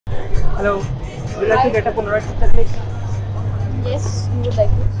Hello. Would you like to get a Polaroid picture, please? Yes, you would like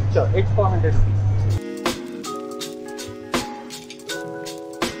to. Sure. It's 400 rupees.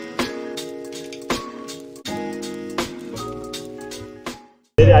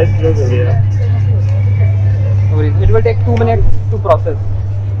 Very nice joke here. It will take 2 minutes to process.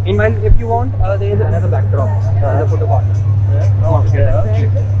 Meanwhile, if you want, there is another backdrop, the photo corner. Want to get that?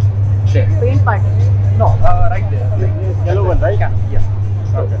 There. Paint party. No, right there. Yellow one, right? Yeah.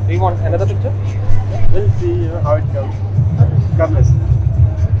 Okay. Do you want another picture? We'll see how it comes. Come, let's.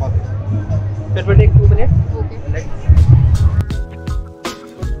 Okay. So it will take 2 minutes. Okay. Let's.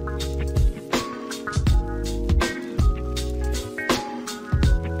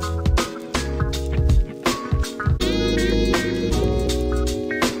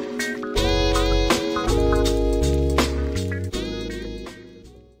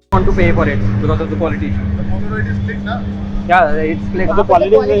 Want to pay for it because of the quality issue. The Polaroid is clicked now. Yeah, it's clicked. The quality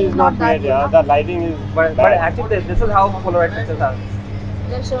quality is not that made, yeah. The lighting is But bad. actually, this is how Polaroid pictures are.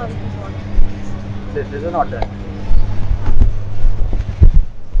 Yeah, sure. This is not that.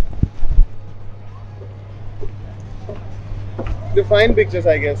 The fine pictures,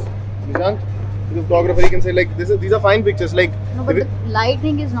 I guess. Nishant, the photographer, he can say like these are fine pictures. Like No, but the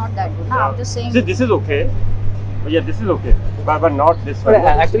lighting is not that good. No, I'm just saying. see, this is okay. But yeah, this is okay. But not this one. But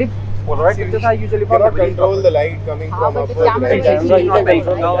actually, Polaroid pictures are usually for cannot the control the light coming from but the upwards, camera right? is Camera, you can pay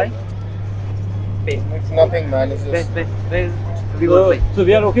Right. now, right? Pay. It's nothing, man. It's just. We will pay. So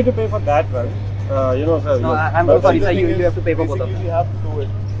we are okay to pay for that one. You know, sir. No, I'm so sorry, sir. You have to pay for both of Basically, them. we have to do it.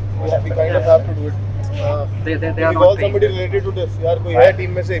 We kind of have to do it. They If are you not call paying. somebody related to this, यार कोई है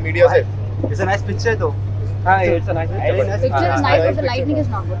team में से media से. It's a nice picture though. It's a nice picture. Very nice Picture is nice, nice but the picture, lighting no. is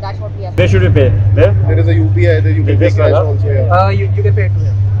not good. That's what we have. Where should we pay? There? There is a UPI, there you can pay This cash one, huh? also. Yeah. You can pay it to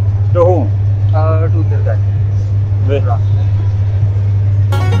him. To whom? To this guy. Where?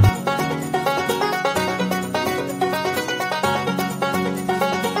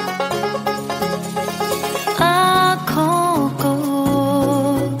 आँखों को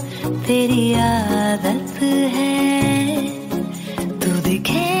तेरी आदत है, तू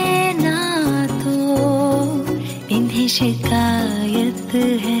दिखे ना तो इन्हें शिकायत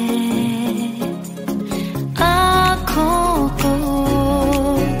है। आँखों को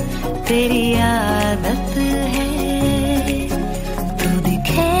तेरी आदत है, तू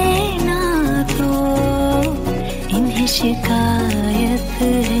दिखे ना तो इन्हें शिकायत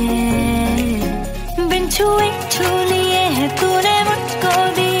है। बिन छुए छू लिए हैं तूने मुझको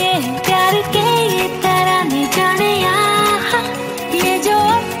दिए हैं प्यार के ये तराने जाने यहाँ। ये जो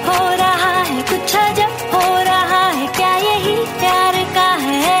अब हो रहा है कुछ अजब हो रहा है, क्या यही प्यार का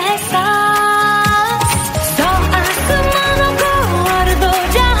है एहसास। सौ आसमानों को और दो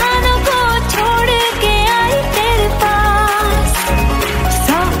जहानों को छोड़ के आई तेरे पास।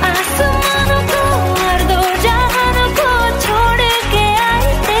 सौ आसमानों को और दो जहानों को छोड़ के आई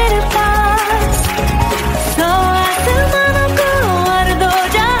तेरे पास। सौ आसमानों को और दो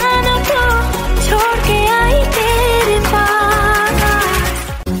जहानों को छोड़ के आई तेरे पास।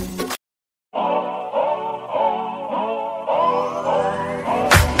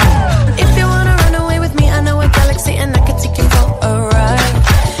 If you wanna run away with me, I know a galaxy and I can take you for a ride.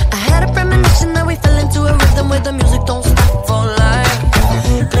 I had a premonition that we fell into a rhythm where the music don't stop for life.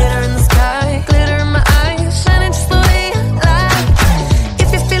 Glitter in the sky, glitter in my eyes, shining just the way I like. If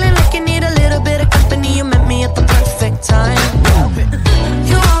you're feeling like you need a little bit of company, you met me at the perfect time.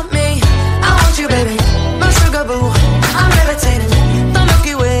 You want me, I want you, baby. My sugar boo, I'm levitating. The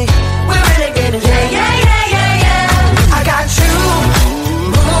Milky Way, we're renegading. Yeah, yeah, yeah, yeah, yeah. I got you,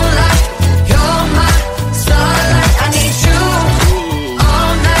 moonlight. You're my starlight. I need you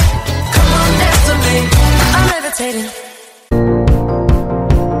all night. Come on, dance to me. I'm levitating.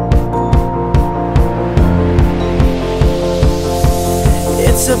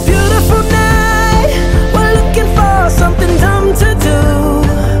 It's a beautiful night. We're looking for something dumb to do.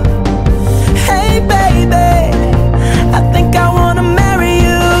 Hey, baby, I think I wanna marry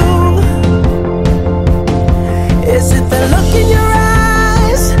you. Is it the look in your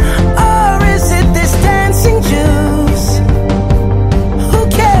eyes, or is it this dancing juice? Who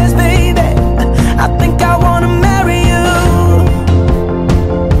cares, baby? I think I wanna marry you.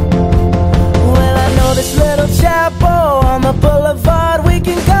 Well, I know this little chapel on the boulevard we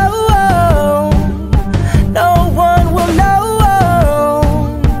can go. No one will know.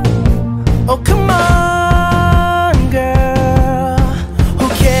 Oh, come on, girl. Who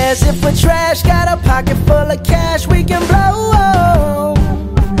cares if we're trash? Got a pocket full of cash we can blow.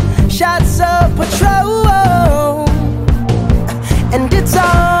 Shots of Patrol, and it's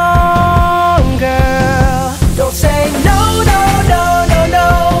on, girl. Don't say no, no, no, no, no.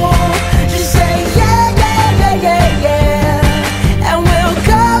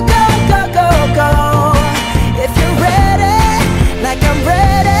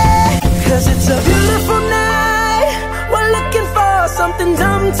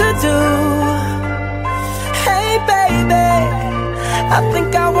 I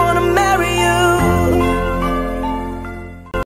think I wanna marry